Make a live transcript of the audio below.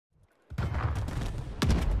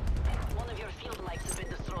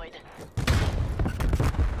side.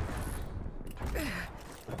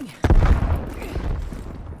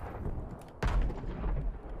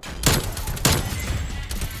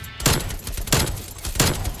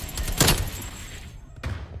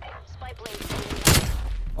 Spy plane.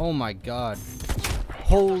 Oh my god.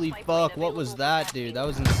 Holy fuck, what was that, dude? That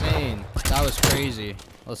was insane. That was crazy.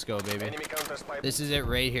 Let's go, baby. This is it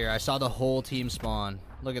right here. I saw the whole team spawn.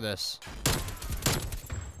 Look at this.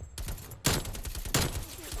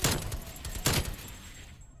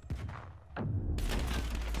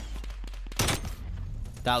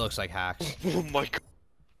 That looks like hacks. Oh my god.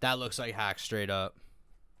 That looks like hacks straight up.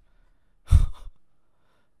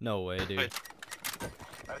 No way, dude.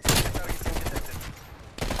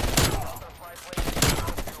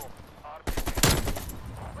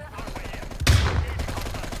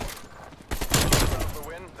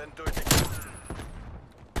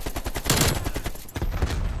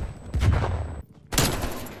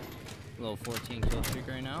 Little 14 kill streak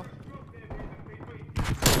right now.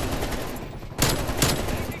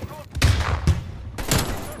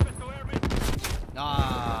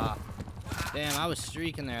 Ah, damn, I was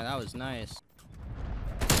streaking there. That was nice.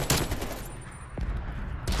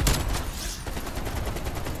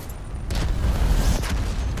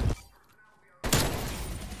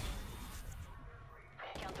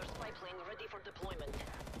 Counter spy plane ready for deployment.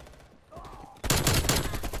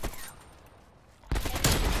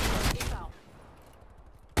 Inbound.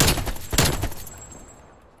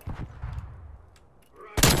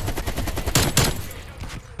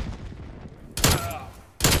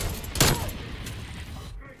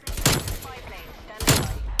 Spy plane standing by.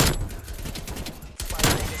 Spy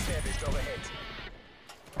plane established overhead.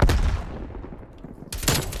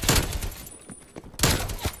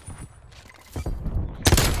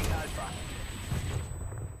 Alpha.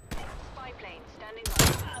 Spy plane standing by.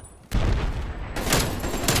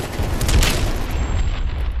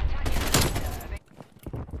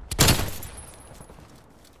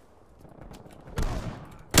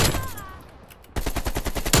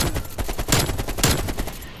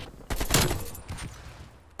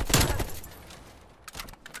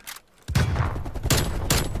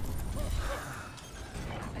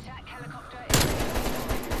 Attack helicopter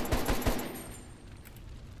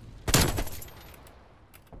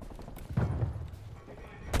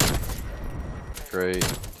Great.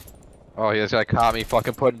 Oh, this guy caught me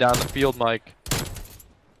fucking putting down the field mic.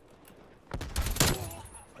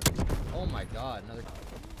 Oh my god, another.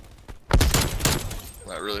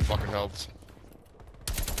 That really fucking helps.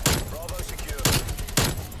 Bravo secure.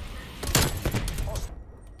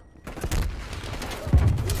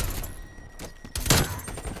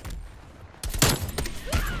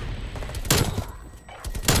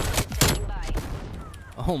 standing by.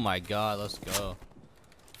 Oh my god, let's go.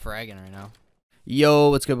 Fragging right now. Yo,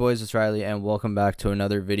 what's good, boys? It's Riley, and welcome back to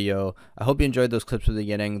another video. I hope you enjoyed those clips at the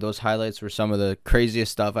beginning. Those highlights were some of the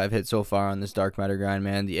craziest stuff I've hit so far on this dark matter grind,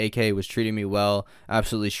 man. The AK was treating me well,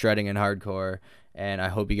 absolutely shredding in hardcore, and I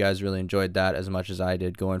hope you guys really enjoyed that as much as I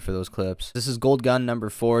did going for those clips. This is gold gun number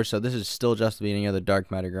 4, so this is still just the beginning of the dark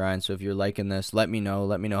matter grind. So if you're liking this, let me know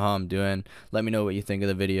how I'm doing. Let me know what you think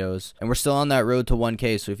of the videos. And we're still on that road to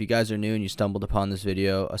 1K, so if you guys are new and you stumbled upon this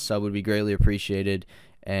video, a sub would be greatly appreciated.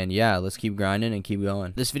 And yeah, let's keep grinding and keep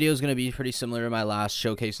going. This video is going to be pretty similar to my last,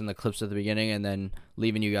 showcasing the clips at the beginning and then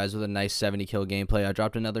leaving you guys with a nice 70 kill gameplay. I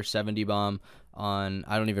dropped another 70 bomb on,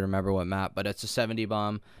 I don't even remember what map, but it's a 70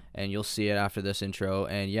 bomb, and you'll see it after this intro.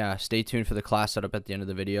 And yeah, stay tuned for the class setup at the end of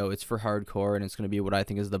the video. It's for hardcore, and it's going to be what I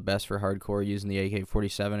think is the best for hardcore, using the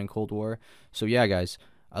AK-47 in Cold War. So yeah, guys,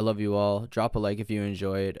 I love you all. Drop a like if you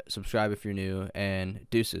enjoyed, subscribe if you're new, and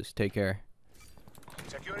deuces. Take care.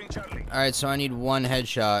 Securing Charlie. Alright, so I need one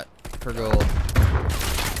headshot for gold.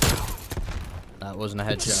 That wasn't a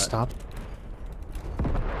headshot. Stop.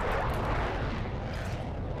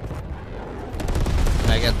 Can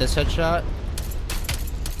I get this headshot?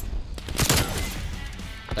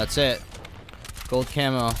 That's it. Gold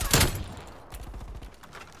camo.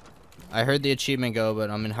 I heard the achievement go, but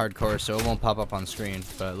I'm in hardcore, so it won't pop up on screen.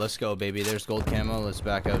 But let's go, baby. There's gold camo. Let's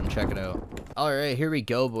back out and check it out. Alright, here we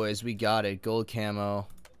go, boys. We got it. Gold camo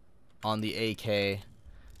on the AK.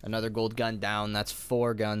 Another gold gun down. That's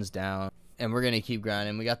 4 guns down. And we're going to keep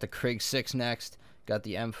grinding. We got the Krig 6 next. Got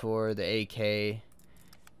the M4, the AK,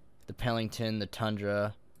 the Pellington, the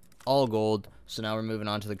Tundra. All gold. So now we're moving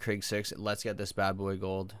on to the Krig 6. Let's get this bad boy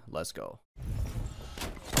gold. Let's go.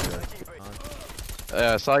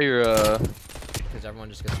 Yeah, I saw your Because everyone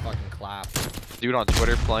just gets fucking clapped. dude on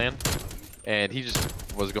Twitter playing, and he just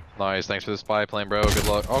was going, nice, thanks for the spy plane, bro, good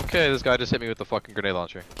luck. Okay, this guy just hit me with the fucking grenade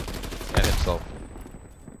launcher. And himself.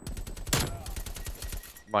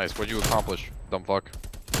 Nice. What'd you accomplish, dumb fuck?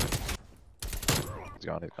 He's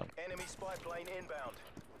gone. He's gone. Enemy spy plane inbound.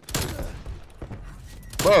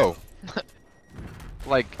 Whoa!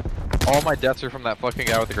 Like, all my deaths are from that fucking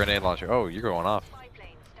guy with the grenade launcher. Oh, you're going off. Spy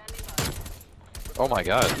plane standing by. Oh my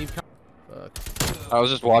god. Fuck. I was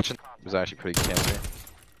just watching. It was actually pretty campy.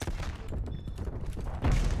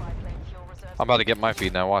 Spy plane fuel reserves. I'm about to get my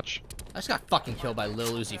feed now. Watch. I just got fucking killed by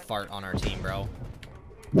Lil Uzi Fart on our team, bro.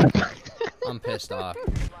 I'm pissed off.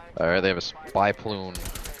 Alright, they have a spy plume.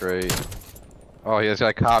 Great. Oh, he just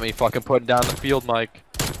got caught me fucking putting down the field mic.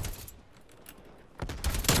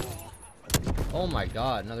 Oh my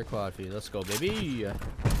god, another quad feed. Let's go, baby. And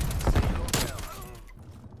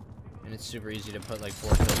it's super easy to put like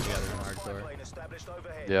 4 kills together in hardcore. Plane established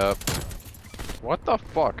overhead. Yep. What the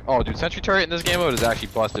fuck? Oh, dude, sentry turret in this game mode is actually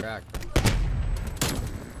busted. Crack.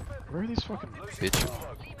 Where are these fucking bitch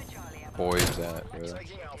Lima Charlie. boys at, bro?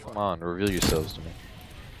 Taking Alpha. Come on, reveal yourselves to me.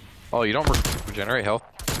 Oh, you don't regenerate health?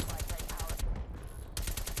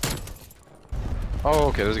 Oh,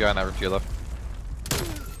 okay, there's a guy in that room to your left.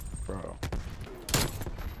 Bro.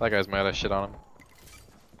 That guy's mad as shit on him.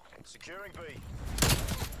 Securing B.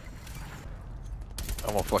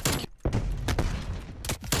 I'm gonna fucking kill.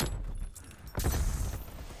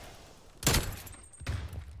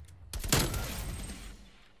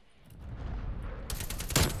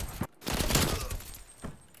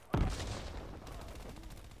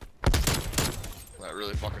 That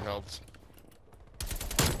really fucking helps.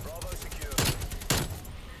 Bravo secure.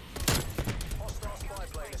 Hostile spy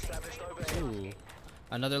plane established overhead. Ooh.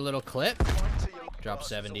 Another little clip. To your Drop bastards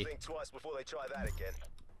 70. will think twice before they try that again.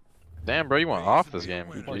 Damn, bro, you went off this game.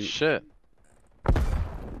 Holy shit. Yeah,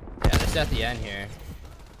 it's at the end here.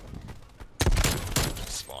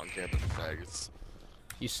 Spawn camping faggots.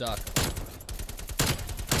 You suck.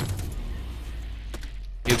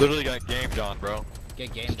 He literally got gamed on, bro.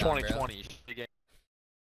 Get game It's done, bro. 2020.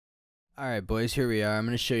 Alright boys, here we are. I'm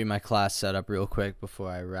going to show you my class setup real quick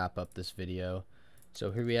before I wrap up this video.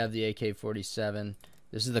 So here we have the AK-47.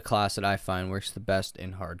 This is the class that I find works the best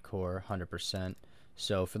in hardcore, 100%.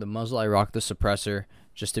 So for the muzzle I rock the suppressor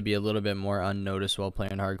just to be a little bit more unnoticed while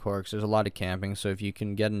playing hardcore because there's a lot of camping, so if you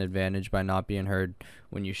can get an advantage by not being heard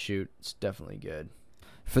when you shoot, it's definitely good.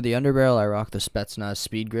 For the underbarrel I rock the Spetsnaz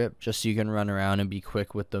speed grip just so you can run around and be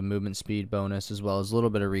quick with the movement speed bonus as well as a little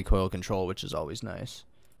bit of recoil control, which is always nice.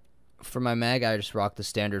 For my mag, I just rock the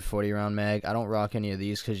standard 40 round mag. I don't rock any of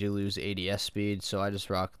these because you lose ADS speed, so I just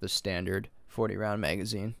rock the standard 40 round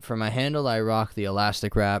magazine. For my handle, I rock the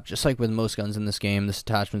elastic wrap. Just like with most guns in this game, this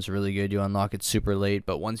attachment's really good. You unlock it super late,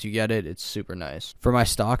 but once you get it, it's super nice. For my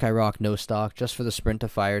stock, I rock no stock, just for the sprint to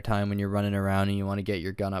fire time when you're running around and you want to get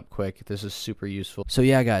your gun up quick. This is super useful. So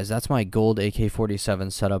yeah, guys, that's my gold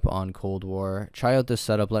AK-47 setup on Cold War. Try out this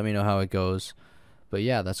setup, let me know how it goes. But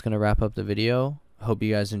yeah, that's going to wrap up the video. Hope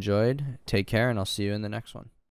you guys enjoyed. Take care, and I'll see you in the next one.